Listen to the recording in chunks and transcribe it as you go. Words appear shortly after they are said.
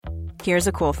Here's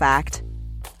a cool fact.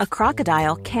 A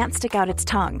crocodile can't stick out its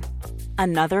tongue.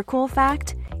 Another cool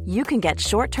fact, you can get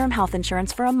short-term health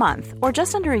insurance for a month or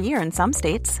just under a year in some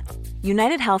states.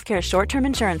 United Healthcare short-term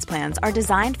insurance plans are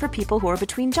designed for people who are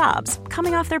between jobs,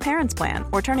 coming off their parents' plan,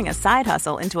 or turning a side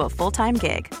hustle into a full-time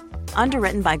gig.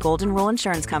 Underwritten by Golden Rule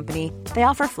Insurance Company, they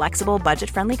offer flexible,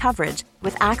 budget-friendly coverage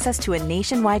with access to a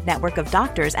nationwide network of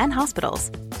doctors and hospitals.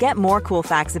 Get more cool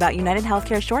facts about United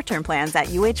Healthcare short-term plans at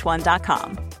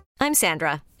uh1.com. I'm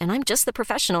Sandra, and I'm just the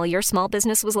professional your small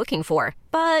business was looking for.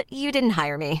 But you didn't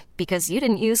hire me because you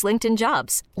didn't use LinkedIn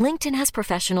Jobs. LinkedIn has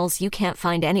professionals you can't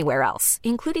find anywhere else,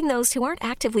 including those who aren't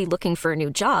actively looking for a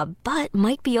new job, but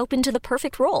might be open to the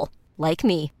perfect role, like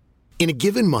me. In a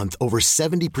given month, over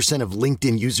 70% of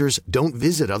LinkedIn users don't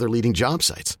visit other leading job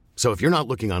sites. So if you're not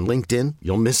looking on LinkedIn,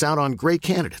 you'll miss out on great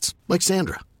candidates like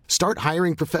Sandra. Start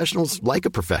hiring professionals like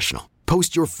a professional.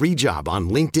 Post your free job on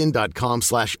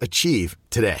linkedin.com/achieve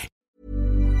today.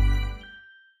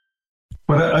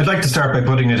 Well, I'd like to start by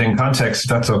putting it in context, if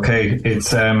that's okay.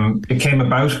 It came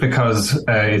about because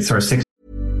it's our 60th.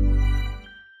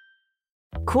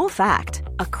 Cool fact,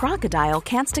 a crocodile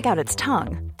can't stick out its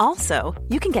tongue. Also,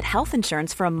 you can get health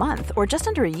insurance for a month or just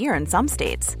under a year in some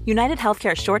states. United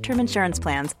Healthcare short-term insurance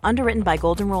plans, underwritten by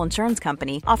Golden Rule Insurance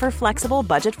Company, offer flexible,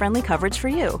 budget-friendly coverage for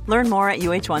you. Learn more at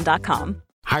uh1.com.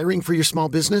 Hiring for your small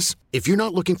business? If you're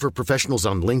not looking for professionals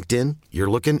on LinkedIn, you're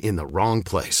looking in the wrong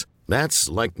place. That's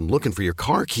like looking for your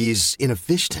car keys in a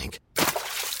fish tank.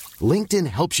 LinkedIn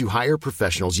helps you hire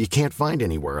professionals you can't find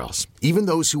anywhere else, even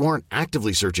those who aren't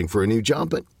actively searching for a new job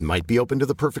but might be open to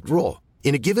the perfect role.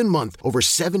 In a given month, over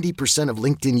 70% of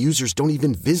LinkedIn users don't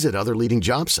even visit other leading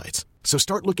job sites. So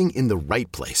start looking in the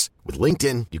right place. With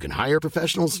LinkedIn, you can hire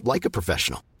professionals like a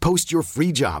professional. Post your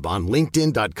free job on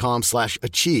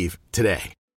linkedin.com/achieve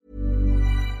today.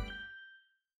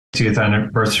 60th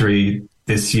anniversary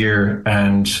this year,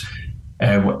 and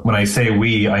when I say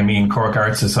we, I mean Cork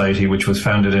Arts Society, which was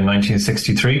founded in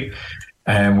 1963.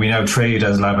 We now trade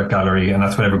as Lavit Gallery, and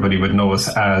that's what everybody would know us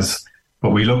as.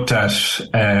 But we looked at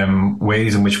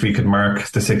ways in which we could mark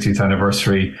the 60th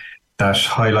anniversary that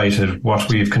highlighted what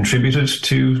we've contributed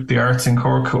to the arts in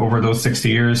Cork over those 60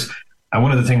 years. And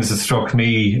one of the things that struck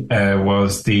me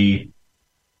was the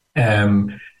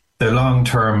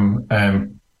long-term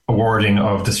awarding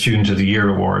of the Student of the Year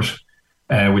Award,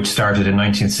 which started in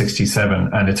 1967,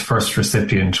 and its first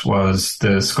recipient was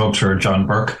the sculptor John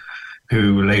Burke,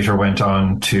 who later went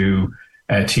on to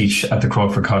teach at the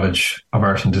Crawford College of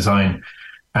Art and Design.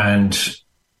 And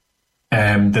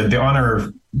the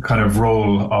honour kind of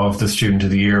role of the Student of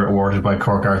the Year awarded by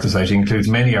Cork Arts Society includes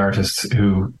many artists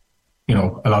who, you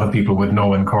know, a lot of people would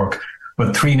know in Cork.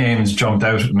 But three names jumped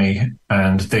out at me,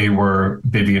 and they were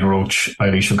Vivian Roche,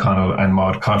 Eilish O'Connell and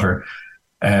Maud Cotter,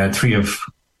 three of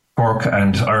Cork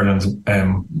and Ireland's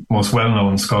most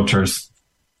well-known sculptors,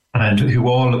 and who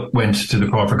all went to the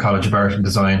Crawford College of Art and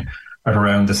Design at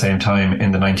around the same time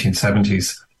in the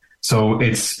 1970s. So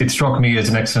it struck me as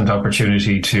an excellent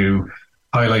opportunity to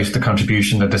highlight the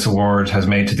contribution that this award has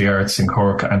made to the arts in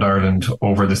Cork and Ireland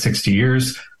over the 60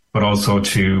 years, but also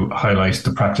to highlight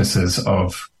the practices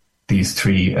of these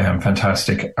three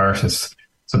fantastic artists.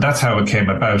 So that's how it came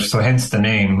about. So hence the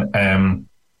name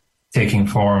taking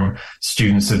form,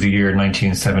 Students of the Year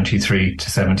 1973 to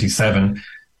 77,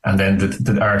 and then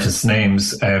the artists'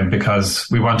 names, because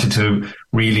we wanted to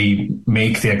really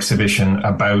make the exhibition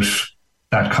about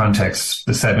that context,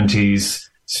 the 70s,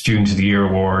 Student of the Year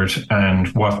Award, and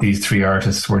what these three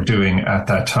artists were doing at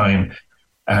that time.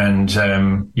 And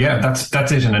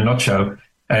that's it in a nutshell.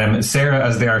 Sarah,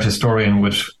 as the art historian,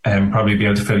 would probably be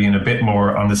able to fill you in a bit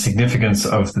more on the significance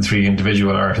of the three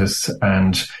individual artists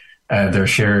and their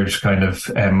shared kind of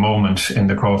moment in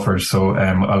the Crawford. So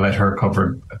I'll let her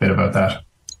cover a bit about that.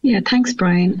 Yeah, thanks,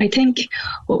 Brian. I think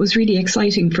what was really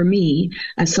exciting for me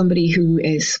as somebody who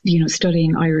is,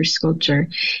 studying Irish sculpture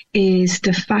is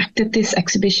the fact that this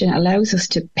exhibition allows us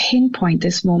to pinpoint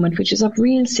this moment, which is of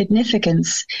real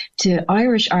significance to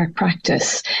Irish art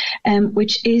practice,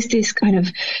 which is this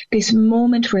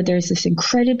moment where there's this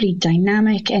incredibly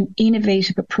dynamic and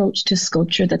innovative approach to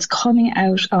sculpture that's coming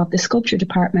out of the sculpture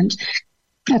department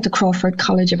at the Crawford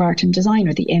College of Art and Design,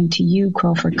 or the MTU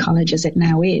Crawford College as it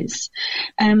now is.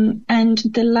 And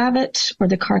the Lavit, or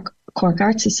the Cork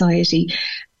Arts Society,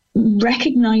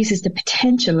 recognises the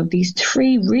potential of these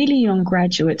three really young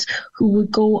graduates who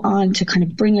would go on to kind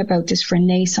of bring about this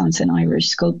renaissance in Irish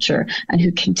sculpture, and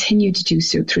who continue to do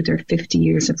so through their 50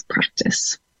 years of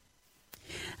practice.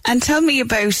 And tell me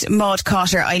about Maud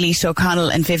Cotter, Eilish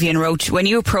O'Connell and Vivian Roche. When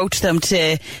you approached them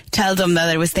to tell them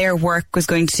that it was their work was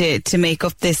going to make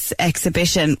up this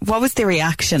exhibition, what was their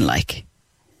reaction like?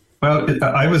 Well,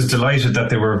 I was delighted that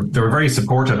they were very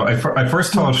supportive. I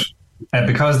first thought,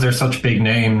 because they're such big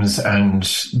names and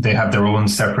they have their own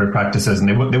separate practices, and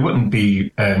they wouldn't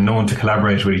be known to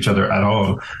collaborate with each other at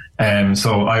all.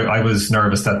 So I was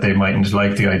nervous that they mightn't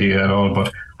like the idea at all.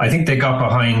 But I think they got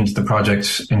behind the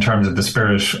project in terms of the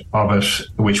spirit of it,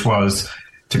 which was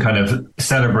to kind of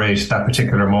celebrate that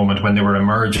particular moment when they were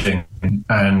emerging.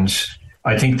 And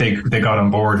I think they got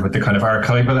on board with the kind of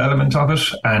archival element of it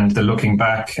and the looking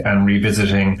back and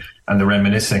revisiting and the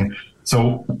reminiscing.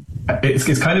 So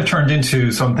it's kind of turned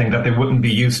into something that they wouldn't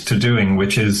be used to doing,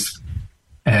 which is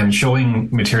showing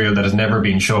material that has never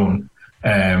been shown.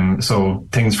 So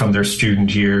things from their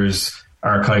student years,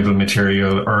 archival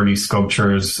material, early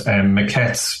sculptures,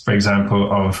 maquettes, for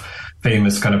example, of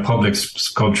famous kind of public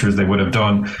sculptures they would have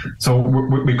done. So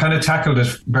we kind of tackled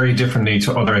it very differently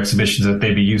to other exhibitions that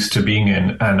they'd be used to being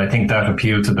in. And I think that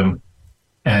appealed to them.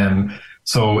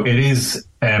 So it is,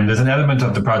 there's an element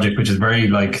of the project which is very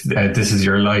like, this is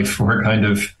your life. We're kind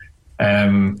of,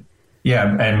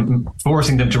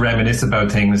 forcing them to reminisce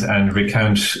about things and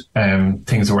recount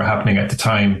things that were happening at the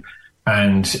time.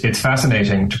 And it's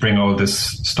fascinating to bring all this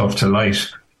stuff to light.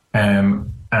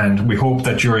 And we hope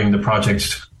that during the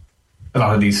project, a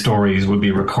lot of these stories will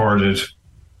be recorded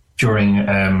during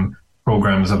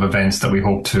programs of events that we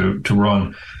hope to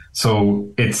run.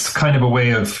 So it's kind of a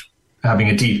way of having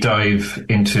a deep dive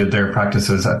into their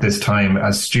practices at this time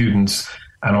as students,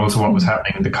 and also what was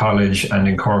happening in the college and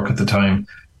in Cork at the time.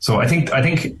 So I think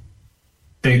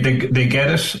they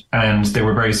get it, and they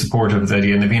were very supportive of the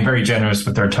idea, and they've been very generous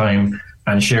with their time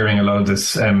and sharing a lot of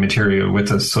this material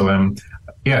with us. So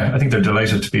I think they're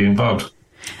delighted to be involved.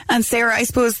 And Sarah, I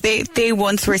suppose they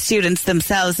once were students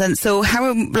themselves, and so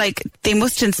how, like, they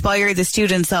must inspire the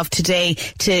students of today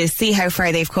to see how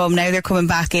far they've come. Now they're coming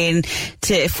back in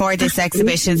for this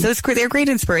exhibition, so they're great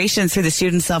inspirations for the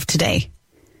students of today.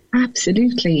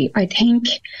 Absolutely. I think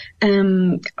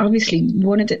obviously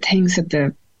one of the things that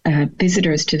the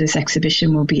visitors to this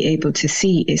exhibition will be able to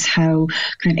see is how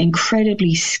kind of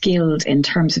incredibly skilled in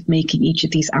terms of making each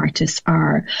of these artists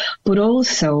are, but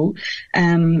also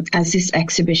as this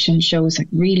exhibition shows, like,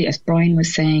 really, as Brian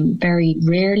was saying, very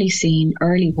rarely seen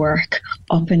early work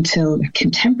up until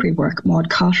contemporary work. Maud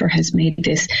Cotter has made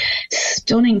this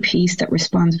stunning piece that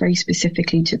responds very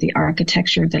specifically to the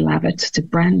architecture of the Lavit. It's a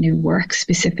brand new work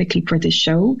specifically for this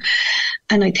show.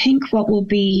 And I think what will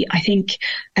be,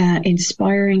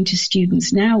 inspiring to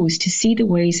students now is to see the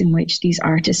ways in which these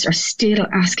artists are still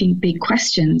asking big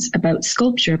questions about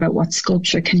sculpture, about what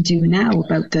sculpture can do now,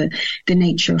 about the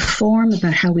nature of form,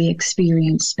 about how we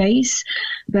experience space,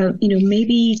 about,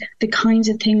 maybe the kinds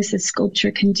of things that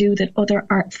sculpture can do that other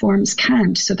art forms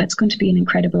can't. So that's going to be an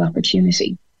incredible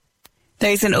opportunity.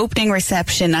 There's an opening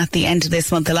reception at the end of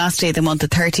this month, the last day of the month, the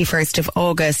 31st of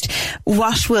August.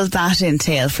 What will that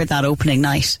entail for that opening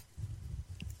night?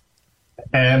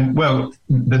 Well,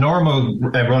 the normal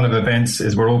run of events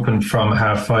is we're open from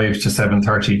 5:30 to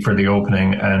 7:30 for the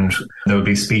opening, and there'll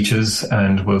be speeches,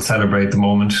 and we'll celebrate the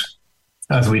moment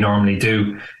as we normally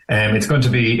do. It's going to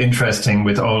be interesting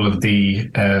with all of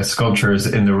the sculptures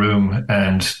in the room,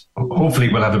 and hopefully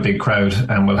we'll have a big crowd,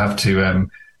 and we'll have to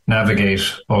navigate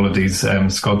all of these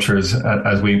sculptures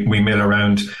as we mill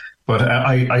around. But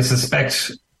I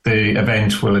suspect the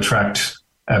event will attract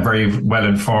a very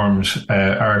well-informed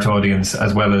art audience,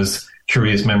 as well as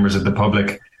curious members of the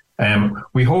public.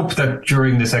 We hope that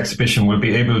during this exhibition we'll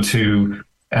be able to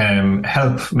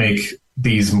help make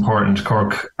these important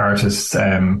Cork artists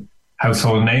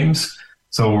household names.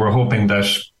 So we're hoping that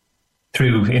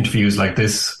through interviews like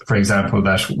this, for example,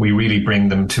 that we really bring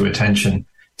them to attention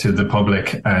to the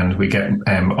public, and we get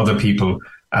other people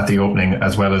at the opening,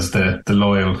 as well as the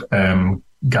loyal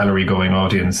gallery going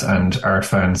audience and art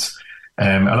fans.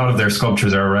 A lot of their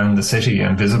sculptures are around the city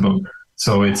and visible,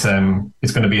 so it's going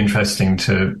to be interesting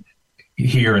to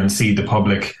hear and see the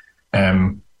public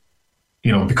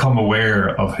become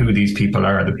aware of who these people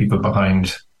are, the people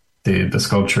behind the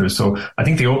sculptures. So I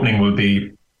think the opening will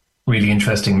be really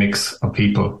interesting mix of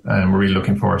people, and we're really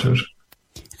looking forward to it.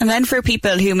 And then for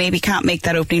people who maybe can't make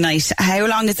that opening night, how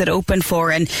long is it open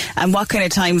for, and what kind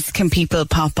of times can people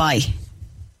pop by?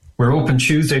 We're open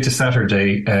Tuesday to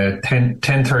Saturday,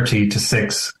 10:30 to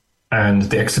 6, and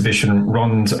the exhibition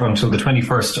runs until the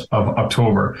 21st of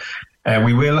October.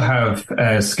 We will have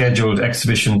scheduled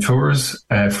exhibition tours.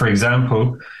 For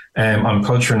example, on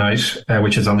Culture Night,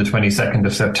 which is on the 22nd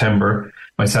of September,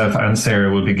 myself and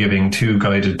Sarah will be giving 2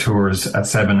 guided tours at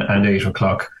 7 and 8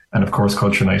 o'clock. And of course,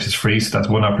 Culture Night is free, so that's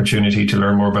one opportunity to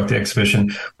learn more about the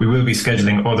exhibition. We will be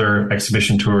scheduling other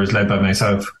exhibition tours led by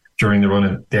myself during the run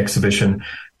of the exhibition.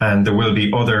 And there will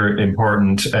be other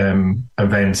important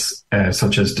events,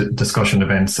 such as discussion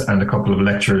events and a couple of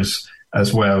lectures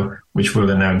as well, which we'll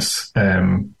announce at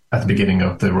the beginning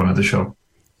of the run of the show.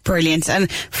 Brilliant.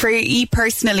 And for you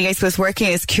personally, I suppose,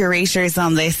 working as curators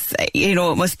on this, it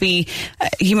must be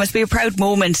a proud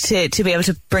moment to be able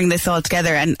to bring this all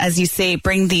together and, as you say,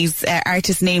 bring these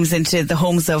artist names into the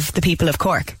homes of the people of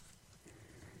Cork.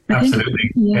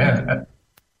 Absolutely. Yeah.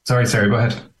 Sorry, Sarah, go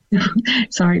ahead.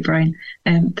 Sorry, Brian.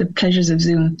 The pleasures of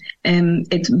Zoom.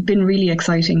 It's been really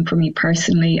exciting for me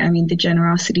personally. I mean, the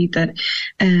generosity that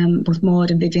both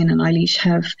Maud and Vivian and Eilish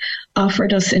have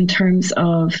offered us in terms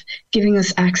of giving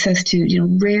us access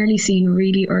to, rarely seen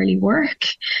really early work.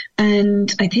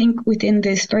 And I think within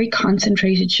this very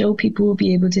concentrated show, people will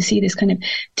be able to see this kind of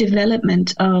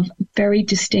development of very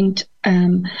distinct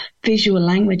visual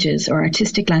languages or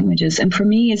artistic languages. And for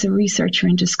me as a researcher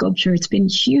into sculpture, it's been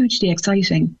hugely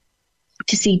exciting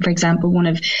to see, for example, one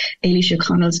of Eilish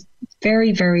O'Connell's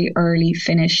very, very early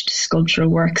finished sculptural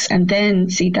works, and then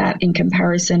see that in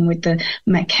comparison with the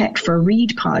maquette for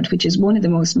Reed Pod, which is one of the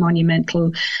most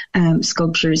monumental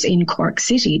sculptures in Cork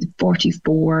City,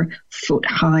 44-foot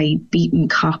high beaten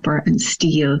copper and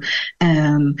steel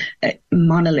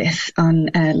monolith on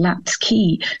Laps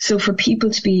Quay. So for people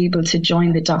to be able to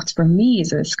join the dots, for me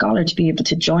as a scholar to be able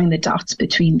to join the dots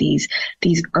between these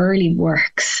early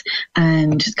works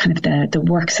and kind of the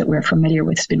works that we're familiar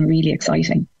with has been really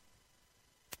exciting.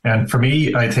 And for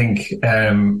me, I think,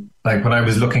 like when I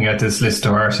was looking at this list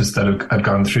of artists that had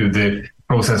gone through the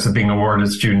process of being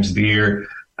awarded Student of the Year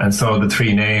and saw the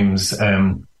three names,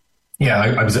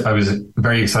 I was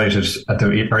very excited at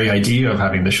the very idea of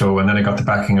having the show. And then I got the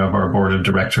backing of our board of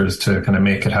directors to kind of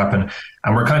make it happen.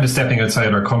 And we're kind of stepping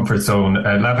outside our comfort zone.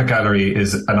 Lavit Gallery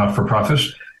is a not-for-profit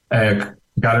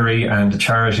gallery and a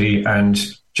charity. And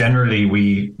generally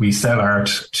we sell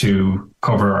art to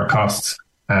cover our costs.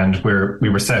 And we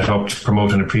were set up to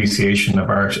promote an appreciation of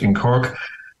art in Cork.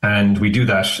 And we do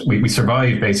that. We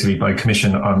survive basically by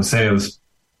commission on sales.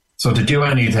 So to do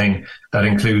anything that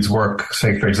includes work,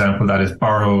 say, for example, that is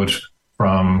borrowed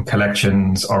from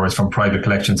collections or is from private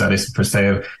collections that isn't for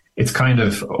sale, it's kind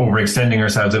of overextending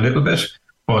ourselves a little bit.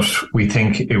 But we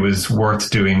think it was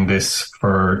worth doing this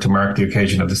to mark the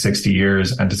occasion of the 60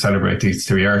 years and to celebrate these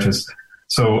three artists.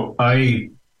 So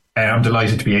I'm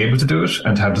delighted to be able to do it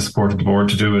and to have the support of the board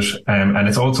to do it. And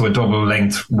it's also a double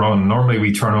length run. Normally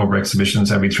we turn over exhibitions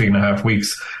every 3.5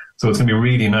 weeks. So it's going to be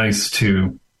really nice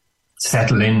to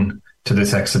settle in to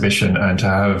this exhibition and to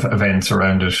have events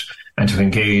around it and to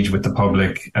engage with the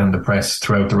public and the press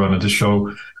throughout the run of the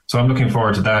show. So I'm looking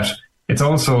forward to that. It's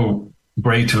also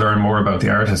great to learn more about the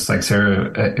artists. Like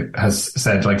Sarah has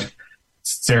said, like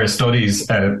Sarah studies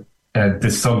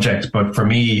this subject, but for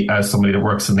me as somebody that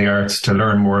works in the arts, to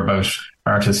learn more about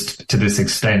artists to this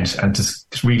extent and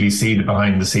to really see the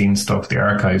behind the scenes stuff, the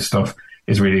archive stuff,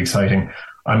 is really exciting.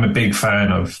 I'm a big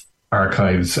fan of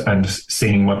archives and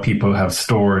seeing what people have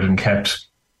stored and kept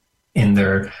in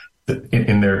their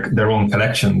own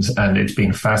collections, and it's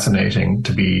been fascinating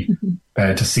to be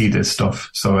to see this stuff.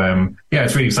 So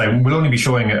it's really exciting. We'll only be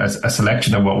showing a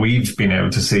selection of what we've been able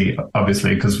to see,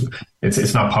 obviously, because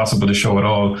it's not possible to show it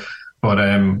all. But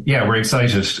we're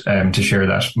excited to share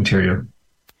that material.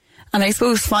 And I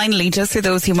suppose finally, just for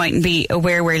those who mightn't be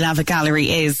aware where Lavit Gallery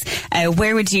is,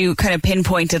 where would you kind of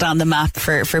pinpoint it on the map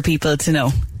for people to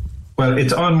know? Well,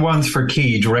 it's on Wansford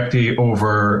Quay, directly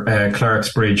over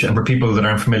Clark's Bridge. And for people that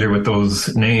aren't familiar with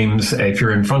those names, if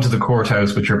you're in front of the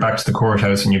courthouse, but you're back to the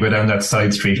courthouse and you go down that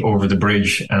side street over the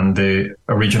bridge and the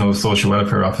original social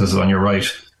welfare office is on your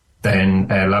right, then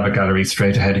Lavit Gallery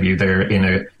straight ahead of you there in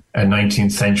a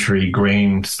 19th century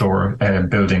grain store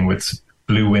building with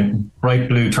bright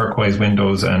blue turquoise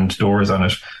windows and doors on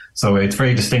it. So it's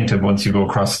very distinctive once you go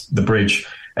across the bridge.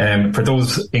 For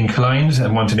those inclined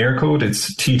and want an air code,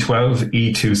 it's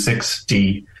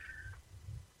T12E26D.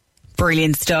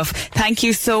 Brilliant stuff. Thank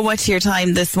you so much for your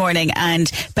time this morning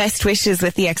and best wishes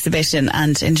with the exhibition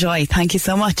and enjoy. Thank you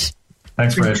so much.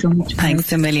 Thanks, Fred.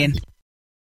 Thanks a million.